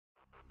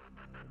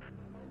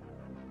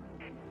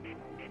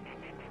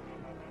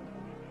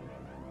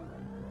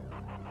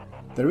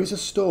There is a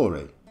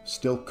story,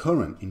 still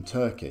current in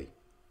Turkey,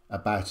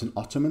 about an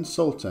Ottoman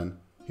sultan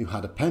who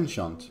had a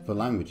penchant for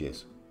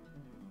languages.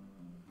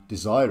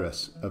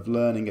 Desirous of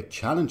learning a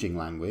challenging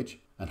language,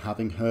 and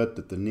having heard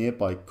that the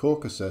nearby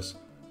Caucasus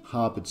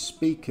harboured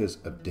speakers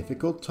of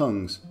difficult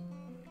tongues,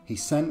 he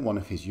sent one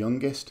of his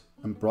youngest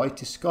and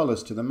brightest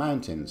scholars to the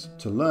mountains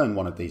to learn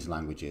one of these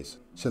languages,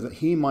 so that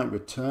he might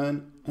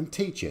return and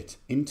teach it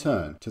in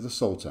turn to the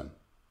Sultan.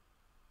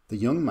 The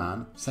young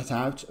man set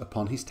out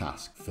upon his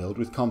task filled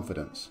with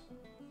confidence.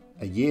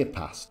 A year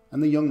passed,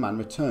 and the young man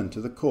returned to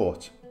the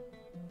court.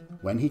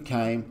 When he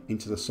came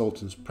into the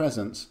Sultan's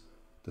presence,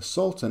 the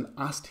Sultan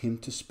asked him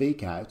to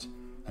speak out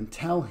and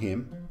tell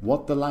him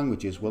what the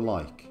languages were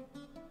like.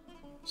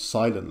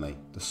 Silently,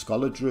 the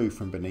scholar drew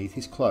from beneath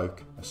his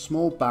cloak a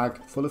small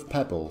bag full of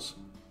pebbles,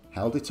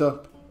 held it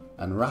up,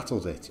 and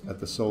rattled it at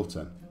the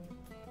Sultan.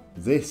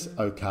 "This,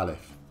 O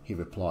Caliph," he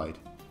replied,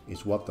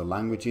 "is what the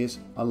languages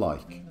are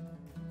like."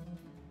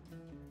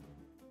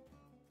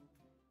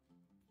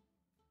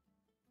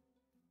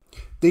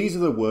 These are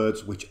the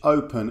words which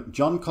open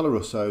John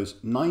Colarusso's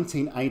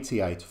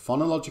 1988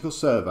 phonological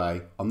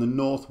survey on the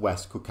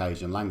Northwest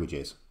Caucasian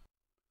languages.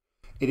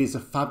 It is a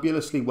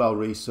fabulously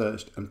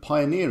well-researched and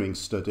pioneering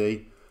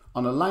study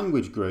on a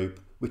language group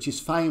which is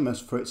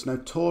famous for its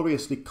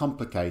notoriously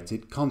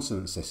complicated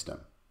consonant system.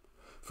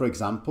 For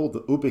example,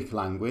 the Ubykh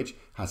language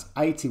has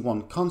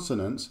 81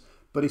 consonants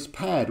but is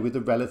paired with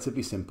a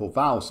relatively simple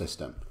vowel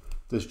system.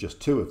 There's just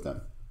 2 of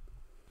them.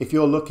 If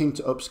you're looking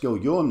to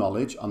upskill your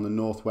knowledge on the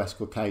Northwest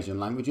Caucasian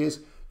languages,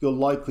 you're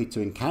likely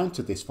to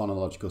encounter this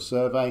phonological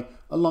survey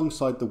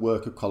alongside the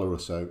work of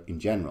Colarusso in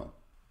general.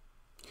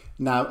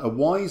 Now, a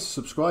wise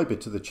subscriber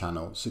to the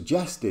channel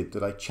suggested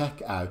that I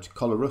check out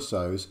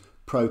Colarusso's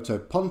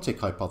Proto-Pontic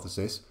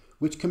hypothesis,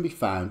 which can be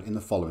found in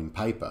the following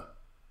paper.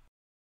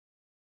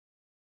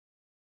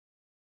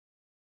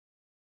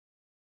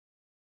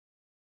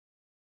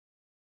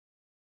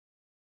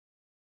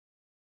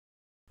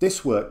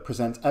 This work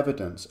presents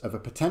evidence of a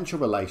potential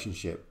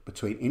relationship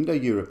between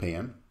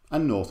Indo-European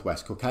and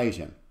Northwest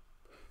Caucasian,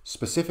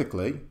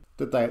 specifically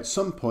that they at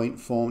some point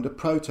formed a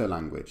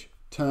proto-language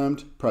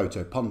termed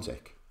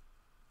Proto-Pontic.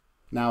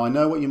 Now I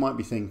know what you might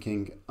be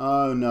thinking,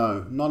 oh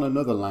no, not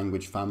another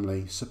language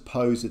family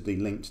supposedly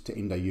linked to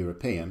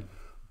Indo-European,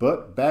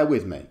 but bear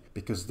with me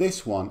because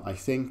this one I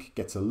think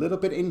gets a little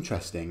bit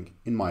interesting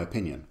in my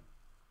opinion.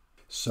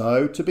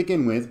 So to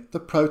begin with,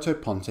 the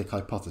Proto-Pontic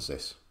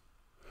hypothesis.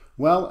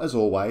 Well, as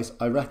always,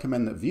 I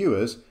recommend that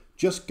viewers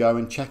just go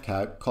and check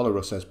out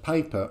Colarusso's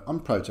paper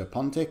on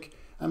Proto-Pontic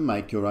and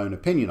make your own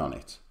opinion on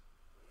it.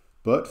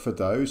 But for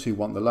those who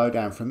want the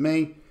lowdown from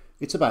me,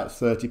 it's about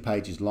 30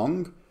 pages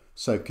long,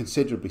 so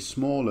considerably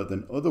smaller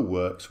than other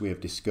works we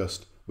have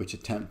discussed which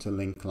attempt to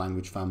link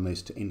language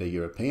families to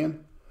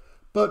Indo-European.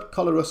 But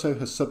Colarusso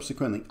has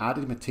subsequently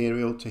added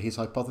material to his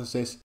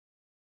hypothesis,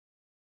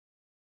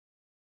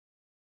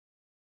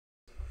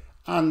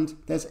 and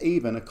there's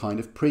even a kind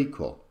of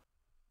prequel,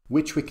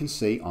 which we can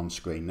see on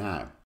screen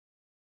now.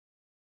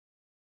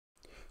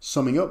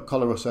 Summing up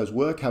Colarusso's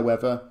work,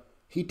 however,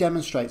 he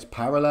demonstrates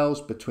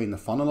parallels between the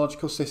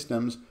phonological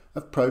systems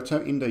of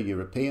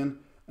Proto-Indo-European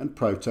and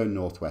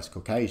Proto-Northwest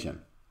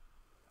Caucasian.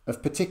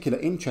 Of particular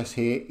interest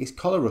here is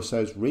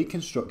Colarusso's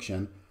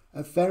reconstruction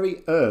of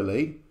very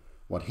early,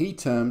 what he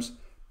terms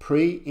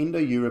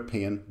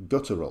pre-Indo-European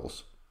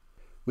gutturals,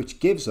 which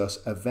gives us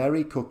a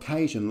very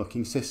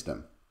Caucasian-looking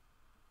system.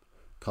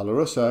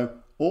 Colarusso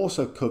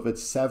also covered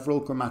several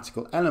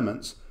grammatical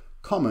elements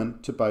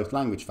common to both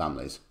language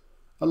families,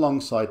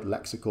 alongside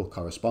lexical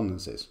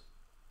correspondences.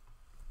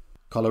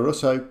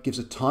 Colarusso gives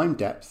a time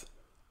depth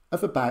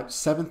of about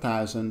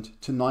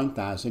 7,000 to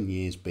 9,000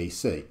 years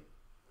BC,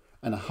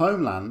 and a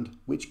homeland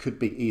which could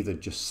be either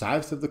just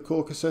south of the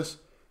Caucasus,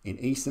 in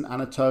eastern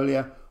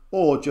Anatolia,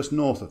 or just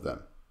north of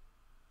them.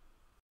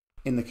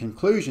 In the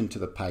conclusion to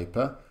the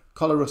paper,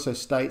 Colarusso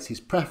states his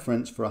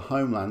preference for a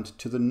homeland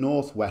to the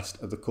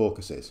northwest of the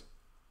Caucasus.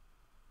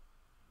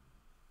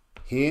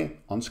 Here,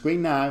 on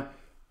screen now,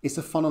 is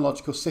the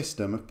phonological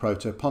system of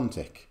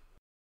Proto-Pontic.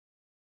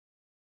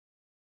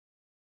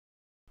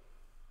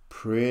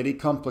 Pretty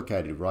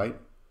complicated, right?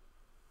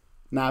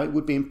 Now, it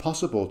would be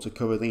impossible to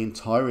cover the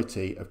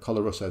entirety of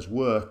Colarusso's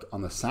work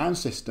on the sound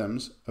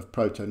systems of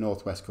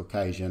Proto-Northwest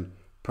Caucasian,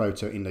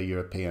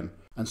 Proto-Indo-European,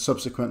 and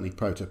subsequently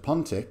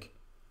Proto-Pontic.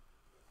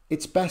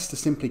 It's best to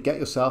simply get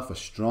yourself a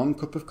strong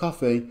cup of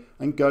coffee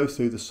and go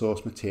through the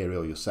source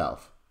material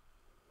yourself.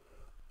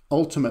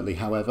 Ultimately,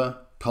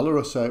 however,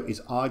 Colarusso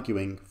is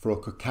arguing for a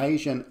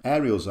Caucasian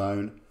areal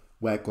zone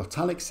where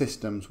glottalic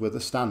systems were the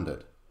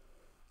standard,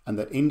 and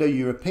that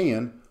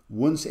Indo-European,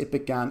 once it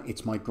began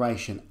its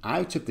migration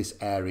out of this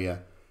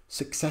area,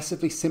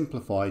 successively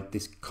simplified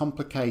this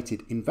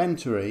complicated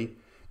inventory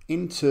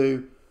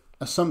into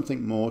a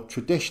something more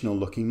traditional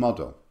looking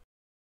model.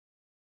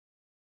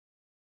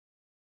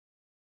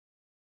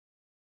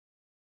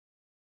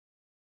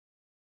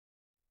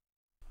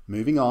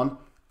 Moving on,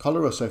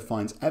 Colarusso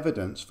finds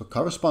evidence for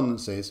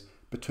correspondences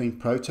between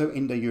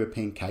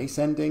Proto-Indo-European case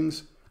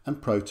endings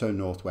and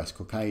Proto-Northwest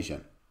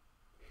Caucasian.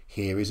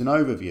 Here is an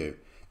overview,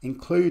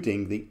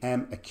 including the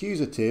M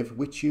accusative,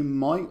 which you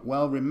might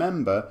well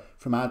remember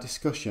from our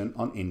discussion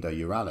on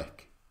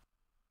Indo-Uralic.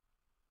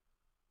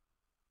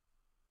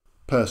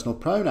 Personal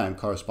pronoun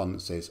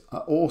correspondences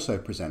are also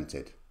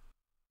presented.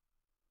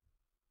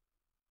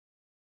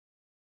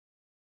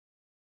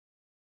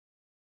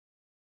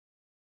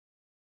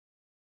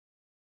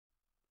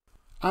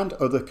 And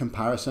other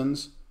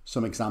comparisons,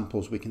 some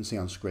examples we can see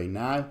on screen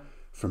now,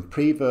 from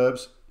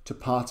preverbs to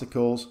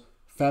particles,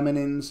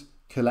 feminines,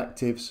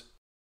 collectives,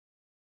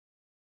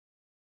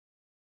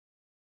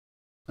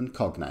 and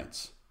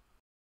cognates.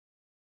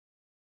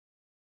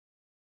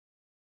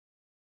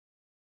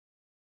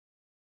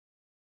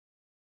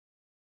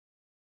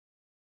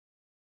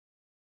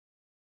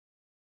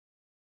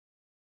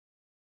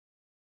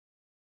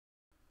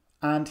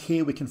 And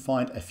here we can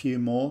find a few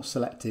more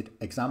selected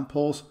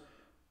examples.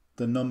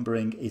 The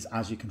numbering is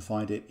as you can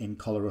find it in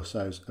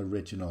Colarusso's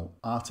original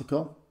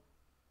article.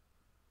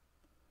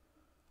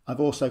 I've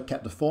also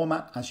kept the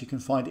format as you can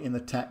find it in the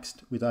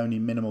text with only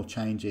minimal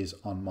changes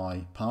on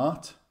my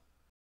part.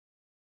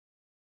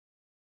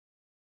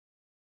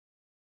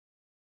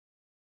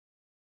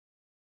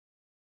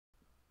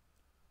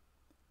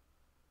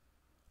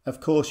 Of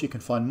course, you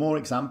can find more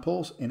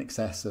examples in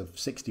excess of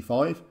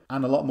 65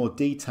 and a lot more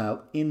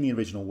detail in the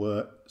original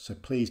work, so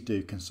please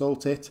do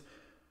consult it.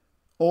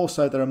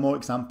 Also, there are more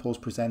examples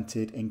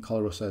presented in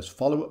Colarusso's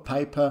follow-up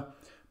paper,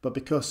 but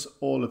because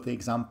all of the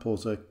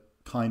examples are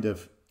kind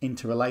of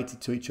interrelated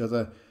to each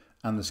other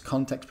and there's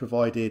context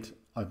provided,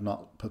 I've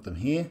not put them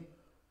here.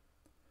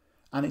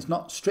 And it's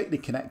not strictly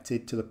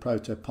connected to the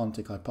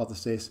Proto-Pontic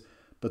hypothesis,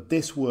 but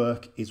this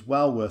work is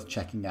well worth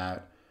checking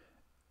out.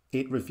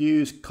 It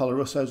reviews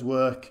Colarusso's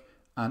work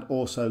and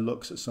also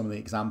looks at some of the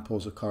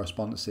examples of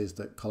correspondences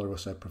that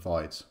Colarusso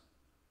provides.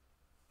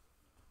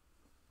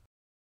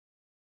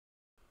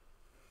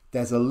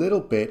 There's a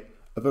little bit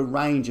of a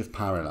range of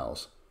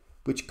parallels,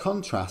 which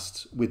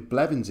contrasts with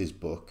Blevins's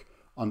book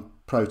on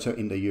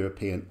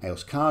Proto-Indo-European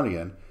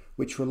Euskarian,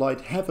 which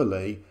relied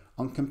heavily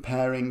on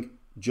comparing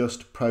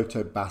just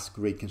Proto-Basque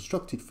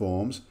reconstructed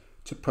forms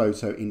to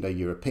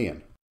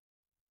Proto-Indo-European.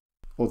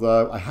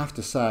 Although I have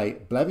to say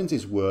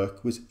Blevins's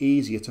work was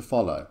easier to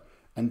follow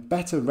and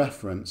better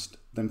referenced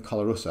than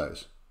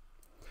Colarusso's.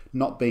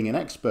 Not being an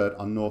expert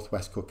on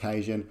Northwest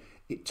Caucasian,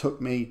 it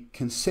took me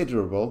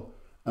considerable,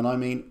 and I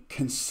mean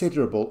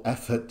considerable,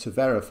 effort to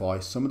verify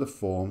some of the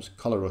forms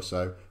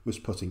Colarusso was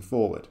putting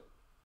forward.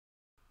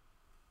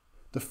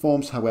 The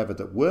forms, however,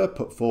 that were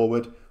put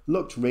forward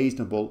looked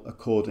reasonable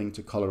according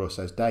to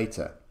Colarusso's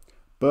data,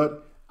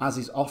 but as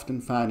is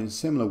often found in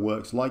similar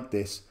works like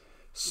this,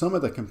 some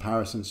of the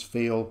comparisons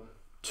feel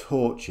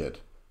tortured,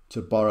 to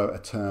borrow a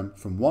term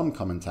from one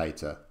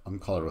commentator on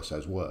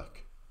Colarusso's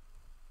work.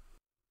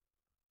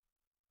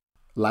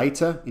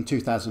 Later, in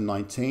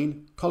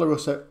 2019,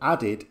 Colarusso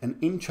added an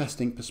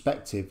interesting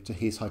perspective to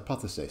his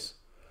hypothesis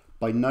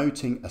by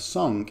noting a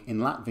song in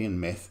Latvian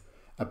myth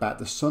about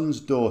the sun's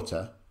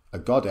daughter, a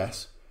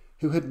goddess,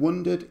 who had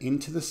wandered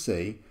into the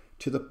sea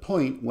to the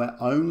point where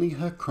only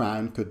her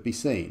crown could be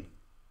seen.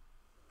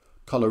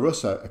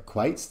 Colarusso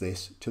equates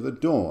this to the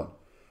dawn,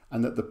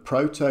 and that the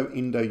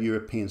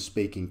Proto-Indo-European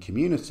speaking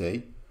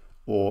community,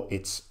 or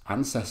its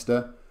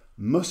ancestor,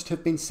 must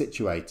have been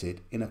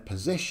situated in a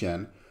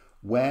position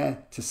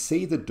where to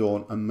see the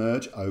dawn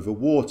emerge over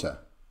water.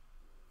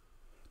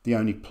 The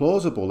only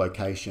plausible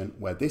location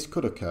where this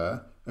could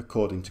occur,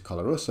 according to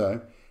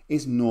Colarusso,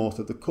 is north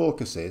of the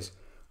Caucasus,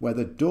 where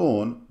the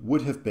dawn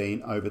would have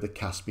been over the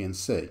Caspian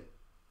Sea,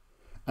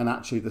 and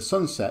actually the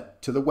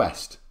sunset to the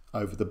west,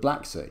 over the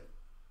Black Sea.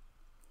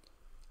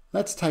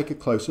 Let's take a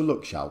closer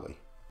look, shall we?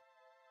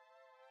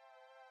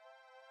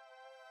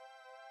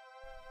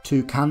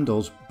 Two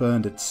candles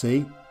burned at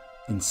sea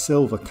in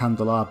silver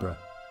candelabra.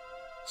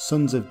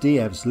 Sons of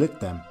Dievs lit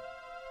them,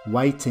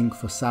 waiting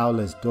for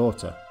Saule's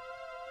daughter.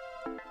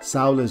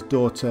 Saule's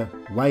daughter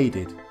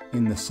waded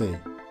in the sea.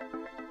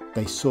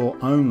 They saw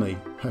only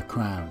her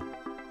crown.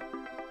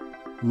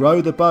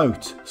 Row the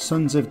boat,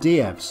 sons of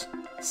Dievs,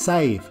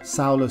 save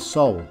Saule's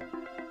soul.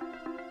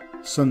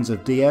 Sons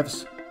of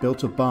Dievs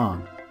built a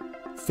barn,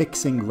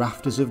 fixing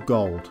rafters of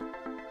gold.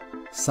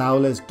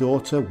 Saule's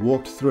daughter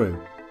walked through,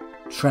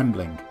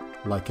 trembling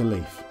like a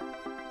leaf.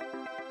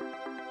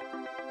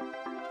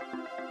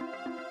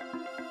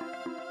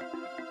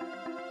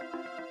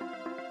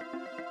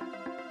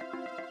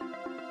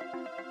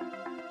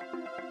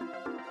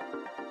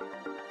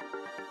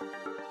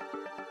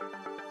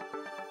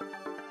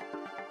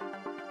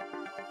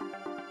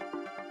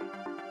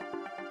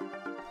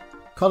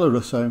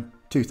 Colarusso,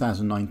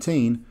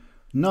 2019,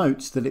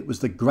 notes that it was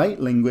the great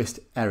linguist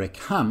Eric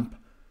Hamp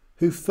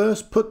who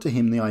first put to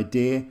him the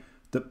idea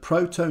that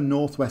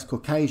Proto-Northwest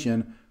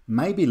Caucasian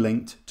may be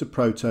linked to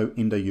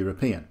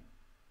Proto-Indo-European.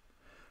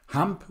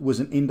 Hamp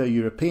was an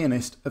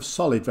Indo-Europeanist of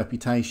solid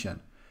reputation,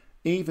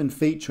 even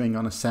featuring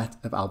on a set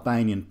of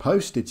Albanian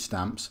postage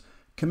stamps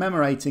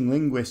commemorating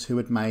linguists who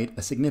had made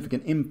a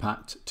significant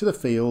impact to the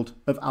field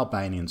of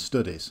Albanian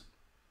studies.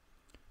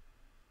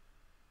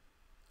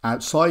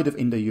 Outside of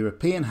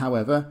Indo-European,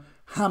 however,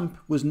 Hamp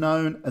was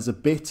known as a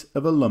bit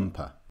of a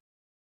lumper.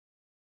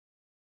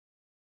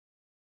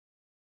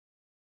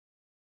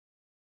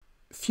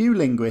 Few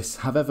linguists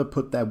have ever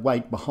put their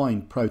weight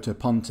behind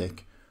Proto-Pontic,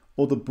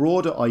 or the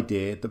broader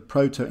idea that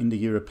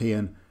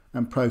Proto-Indo-European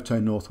and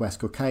Proto-Northwest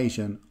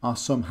Caucasian are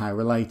somehow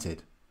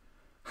related.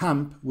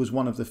 Hamp was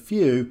one of the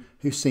few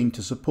who seemed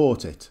to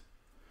support it.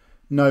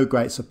 No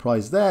great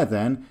surprise there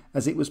then,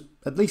 as it was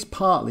at least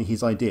partly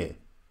his idea.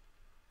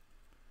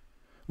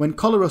 When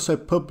Colarusso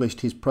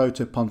published his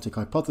Proto-Pontic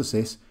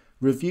hypothesis,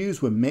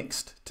 reviews were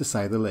mixed to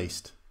say the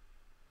least.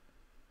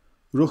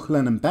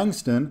 Ruchlen and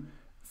Bengtson,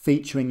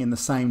 featuring in the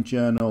same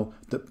journal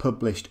that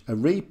published a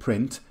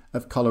reprint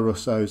of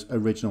Colarusso's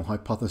original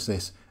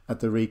hypothesis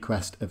at the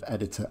request of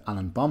editor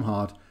Alan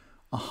Bomhard,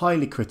 are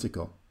highly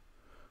critical.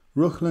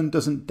 Ruchlen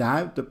doesn't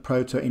doubt that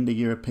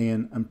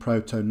Proto-Indo-European and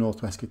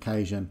Proto-Northwest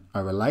Caucasian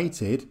are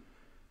related,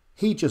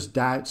 he just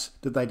doubts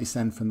that they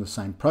descend from the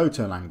same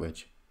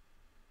proto-language.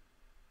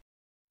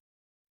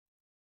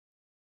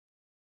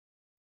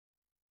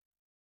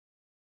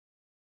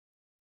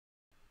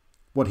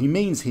 What he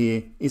means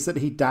here is that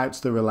he doubts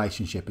the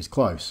relationship is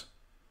close.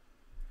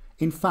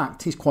 In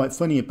fact, he's quite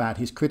funny about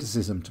his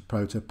criticism to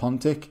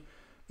Proto-Pontic.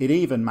 It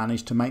even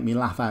managed to make me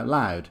laugh out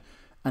loud,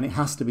 and it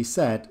has to be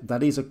said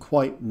that is a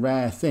quite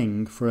rare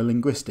thing for a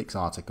linguistics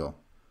article.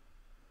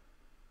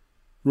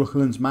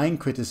 Ruchlen's main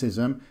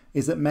criticism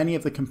is that many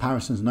of the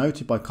comparisons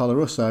noted by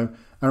Colarusso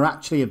are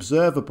actually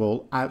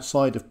observable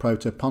outside of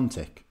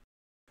Proto-Pontic.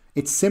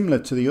 It's similar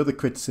to the other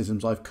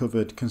criticisms I've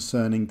covered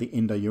concerning the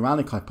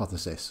indo-uralic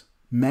hypothesis.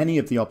 Many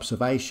of the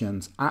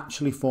observations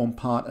actually form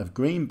part of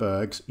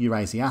Greenberg's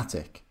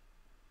Eurasiatic.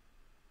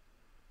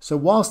 So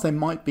whilst there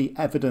might be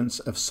evidence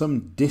of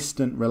some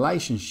distant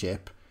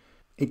relationship,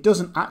 it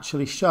doesn't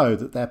actually show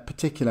that they're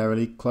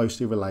particularly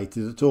closely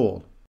related at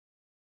all.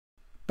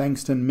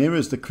 Bengtson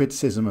mirrors the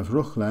criticism of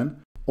Ruchlen,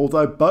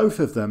 although both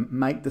of them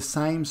make the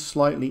same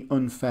slightly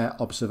unfair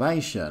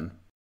observation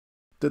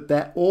that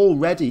there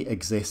already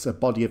exists a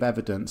body of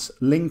evidence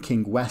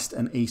linking West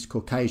and East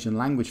Caucasian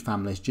language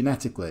families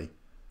genetically,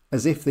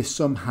 as if this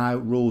somehow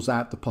rules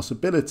out the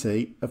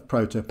possibility of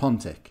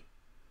Proto-Pontic.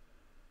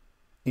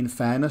 In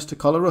fairness to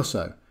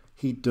Colarusso,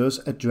 he does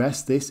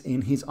address this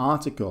in his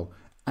article,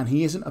 and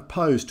he isn't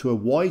opposed to a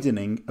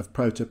widening of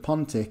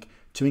Proto-Pontic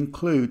to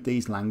include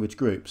these language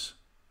groups.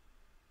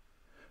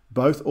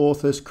 Both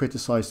authors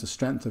criticise the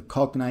strength of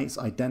cognates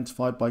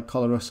identified by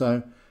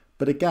Colarusso,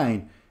 but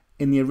again,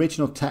 in the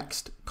original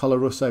text,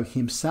 Colarusso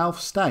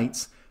himself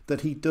states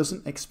that he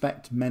doesn't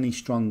expect many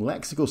strong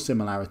lexical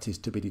similarities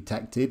to be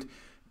detected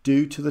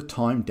due to the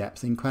time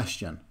depth in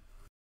question.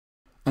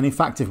 And in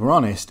fact, if we're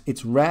honest,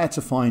 it's rare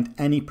to find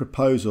any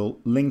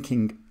proposal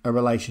linking a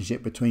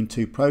relationship between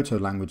two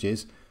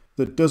proto-languages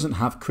that doesn't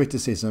have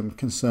criticism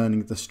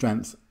concerning the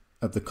strength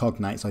of the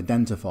cognates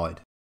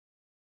identified.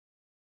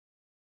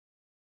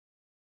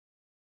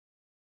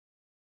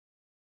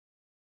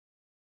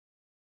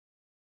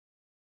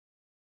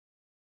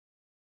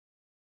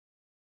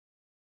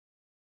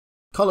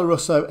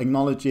 Colarusso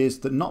acknowledges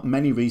that not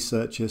many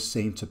researchers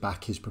seem to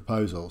back his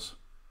proposals.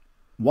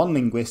 One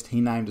linguist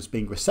he named as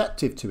being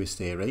receptive to his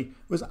theory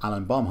was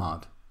Alan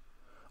Bomhard,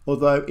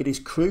 although it is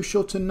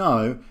crucial to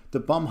know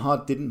that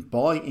Bomhard didn't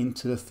buy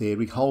into the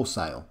theory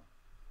wholesale.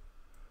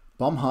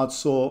 Bomhard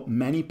saw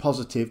many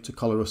positive to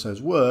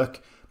Colarusso's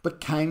work,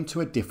 but came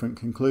to a different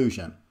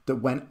conclusion, that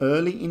when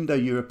early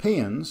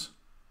Indo-Europeans,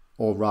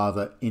 or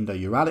rather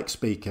Indo-Uralic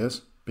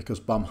speakers, because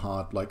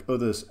Bomhard, like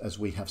others as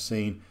we have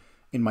seen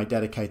in my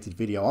dedicated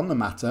video on the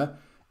matter,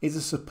 is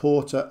a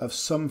supporter of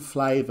some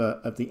flavour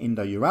of the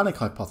Indo-Uralic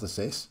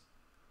hypothesis,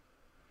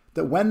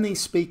 that when these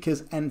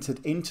speakers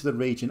entered into the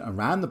region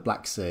around the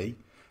Black Sea,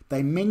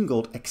 they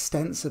mingled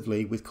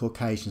extensively with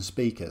Caucasian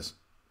speakers.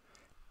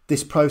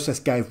 This process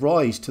gave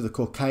rise to the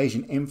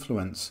Caucasian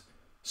influence,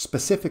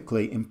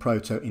 specifically in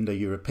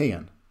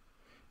Proto-Indo-European.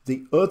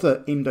 The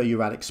other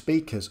Indo-Uralic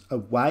speakers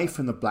away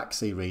from the Black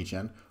Sea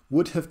region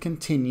would have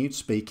continued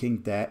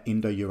speaking their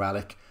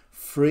Indo-Uralic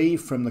free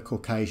from the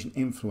Caucasian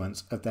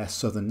influence of their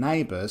southern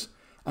neighbours,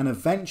 and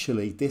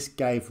eventually this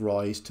gave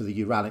rise to the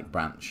Uralic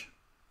branch.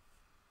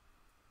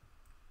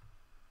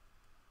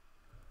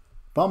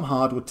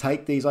 Bomhard would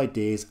take these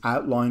ideas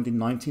outlined in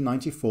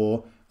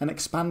 1994 and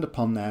expand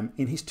upon them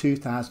in his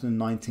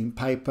 2019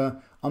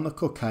 paper on the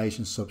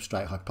Caucasian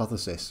substrate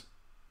hypothesis.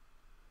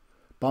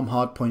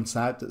 Bomhard points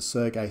out that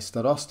Sergei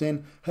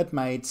Starostin had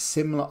made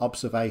similar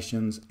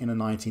observations in a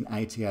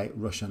 1988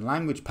 Russian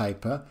language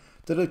paper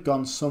that had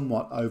gone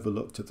somewhat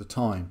overlooked at the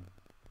time.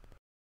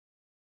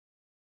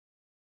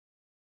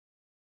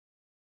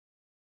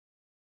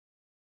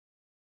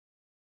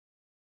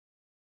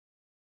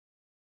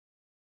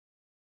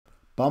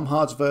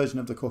 Bomhard's version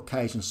of the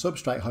Caucasian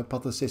substrate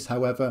hypothesis,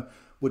 however,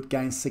 would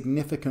gain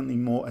significantly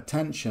more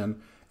attention,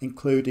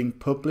 including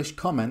published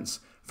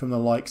comments from the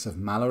likes of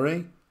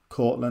Mallory,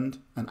 Cortland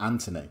and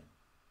Anthony.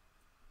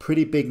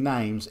 pretty big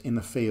names in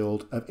the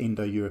field of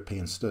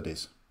Indo-European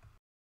studies.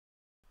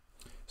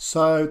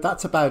 So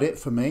that's about it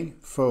for me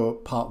for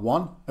part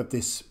 1 of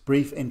this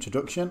brief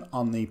introduction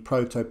on the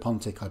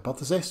Proto-Pontic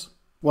hypothesis.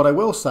 What I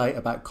will say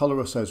about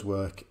Colarusso's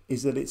work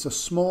is that it's a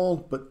small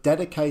but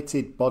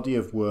dedicated body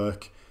of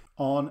work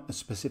on a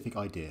specific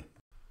idea.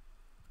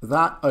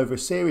 That, over a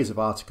series of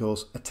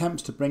articles,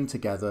 attempts to bring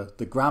together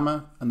the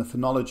grammar and the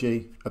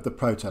phonology of the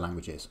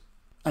proto-languages.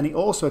 And he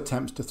also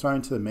attempts to throw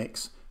into the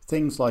mix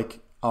things like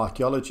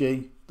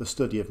archaeology, the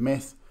study of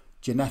myth,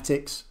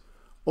 genetics,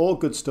 all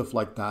good stuff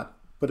like that,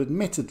 but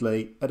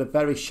admittedly at a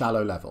very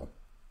shallow level.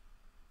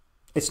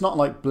 It's not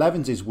like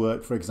Blevins'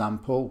 work, for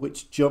example,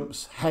 which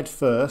jumps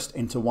headfirst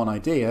into one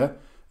idea,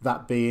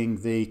 that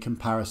being the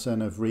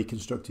comparison of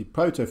reconstructed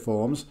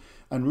protoforms,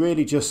 and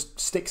really just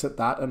sticks at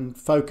that and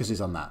focuses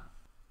on that.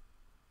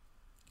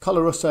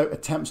 Colarusso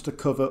attempts to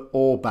cover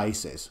all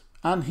bases,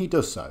 and he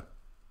does so.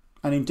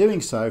 And in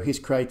doing so, he's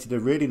created a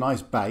really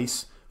nice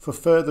base for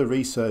further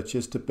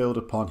researchers to build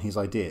upon his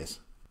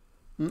ideas.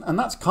 And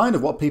that's kind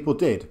of what people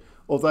did,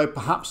 although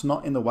perhaps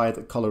not in the way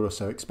that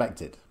Colarusso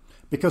expected.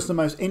 Because the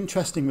most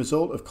interesting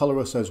result of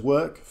Colarusso's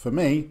work, for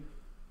me,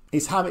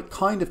 is how it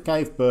kind of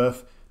gave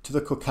birth to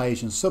the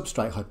Caucasian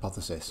substrate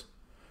hypothesis,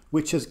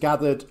 which has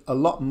gathered a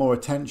lot more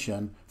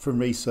attention from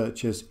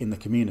researchers in the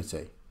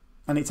community.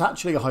 And it's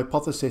actually a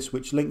hypothesis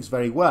which links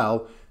very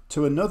well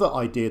to another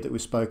idea that we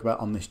spoke about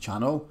on this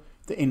channel,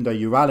 the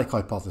indo-uralic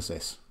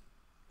hypothesis.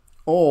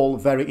 All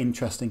very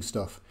interesting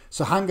stuff.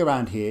 So hang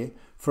around here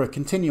for a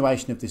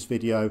continuation of this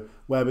video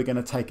where we're going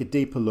to take a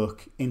deeper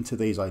look into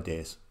these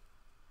ideas.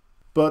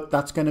 But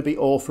that's going to be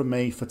all from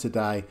me for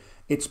today.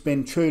 It's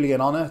been truly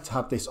an honour to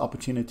have this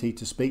opportunity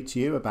to speak to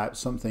you about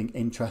something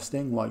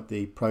interesting like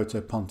the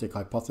Proto-Pontic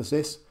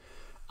hypothesis.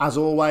 As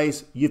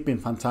always, you've been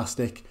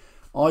fantastic.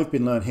 I've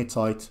been Learn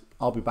Hittite.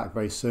 I'll be back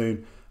very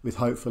soon with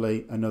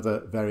hopefully another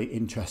very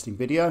interesting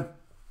video.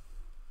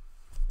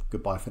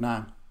 Goodbye for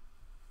now.